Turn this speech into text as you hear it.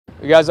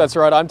Guys, that's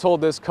right. I'm told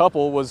this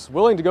couple was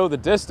willing to go the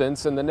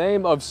distance in the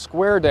name of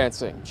square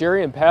dancing.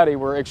 Jerry and Patty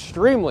were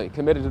extremely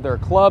committed to their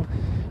club,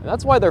 and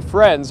that's why their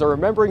friends are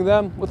remembering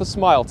them with a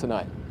smile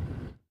tonight.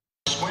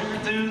 Swing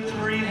through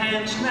three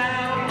hands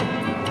now.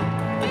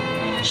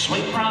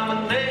 Swing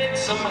promenade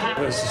somehow.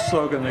 There's a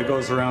slogan that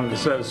goes around that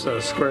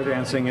says square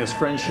dancing is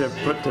friendship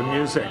put to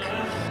music.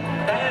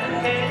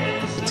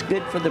 It's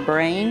good for the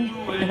brain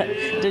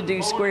to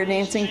do square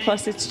dancing,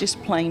 plus it's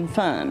just plain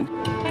fun.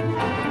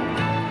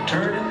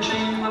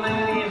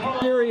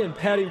 Jerry and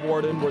Patty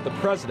Warden were the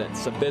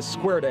presidents of this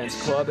square dance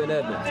club in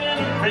Edmond.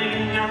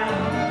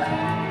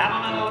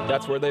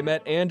 That's where they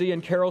met Andy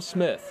and Carol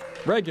Smith,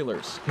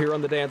 regulars here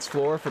on the dance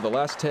floor for the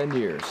last 10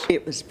 years.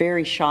 It was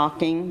very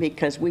shocking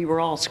because we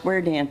were all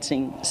square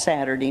dancing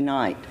Saturday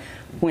night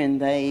when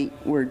they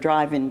were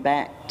driving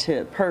back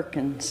to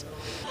Perkins.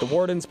 The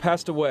Wardens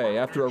passed away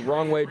after a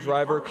wrong-way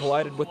driver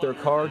collided with their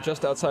car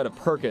just outside of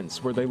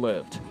Perkins, where they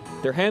lived.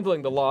 They're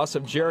handling the loss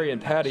of Jerry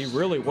and Patty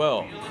really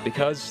well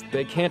because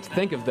they can't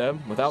think of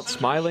them without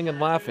smiling and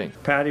laughing.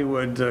 Patty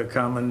would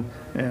come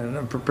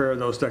and prepare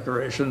those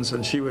decorations,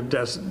 and she would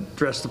dress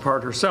the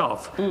part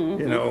herself,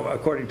 you know,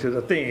 according to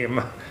the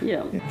theme.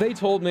 Yeah. They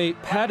told me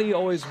Patty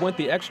always went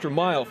the extra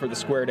mile for the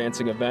square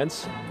dancing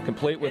events,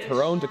 complete with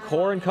her own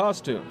decor and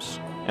costumes.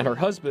 And her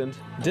husband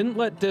didn't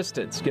let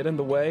distance get in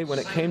the way when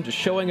it came to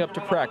showing up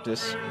to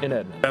practice in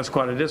Edmond. That's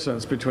quite a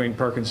distance between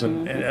Perkins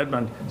and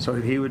Edmond, so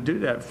he would do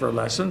that for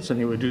lessons and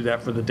he would do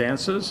that for the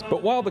dances.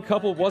 But while the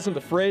couple wasn't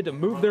afraid to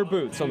move their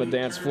boots on the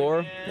dance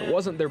floor, it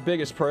wasn't their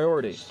biggest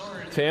priority.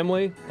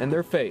 Family and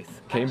their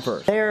faith came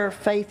first. Their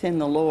faith in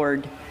the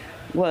Lord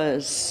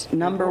was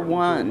number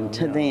one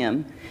to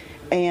them,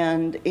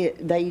 and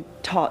they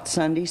taught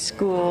Sunday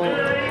school.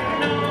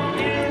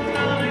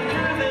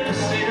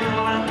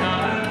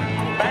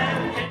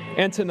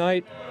 And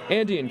tonight,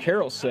 Andy and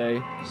Carol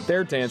say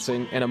they're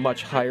dancing in a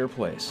much higher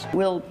place.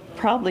 We'll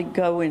probably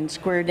go in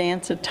square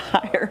dance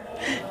attire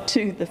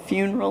to the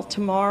funeral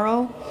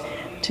tomorrow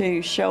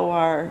to show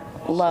our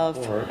love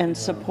and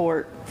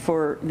support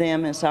for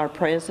them as our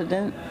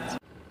president.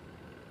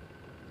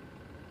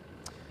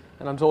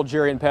 And I'm told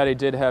Jerry and Patty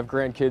did have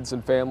grandkids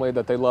and family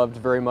that they loved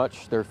very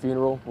much. Their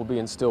funeral will be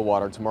in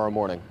Stillwater tomorrow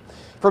morning.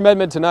 From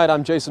Edmond tonight,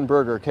 I'm Jason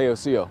Berger,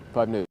 KOCO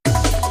 5 News.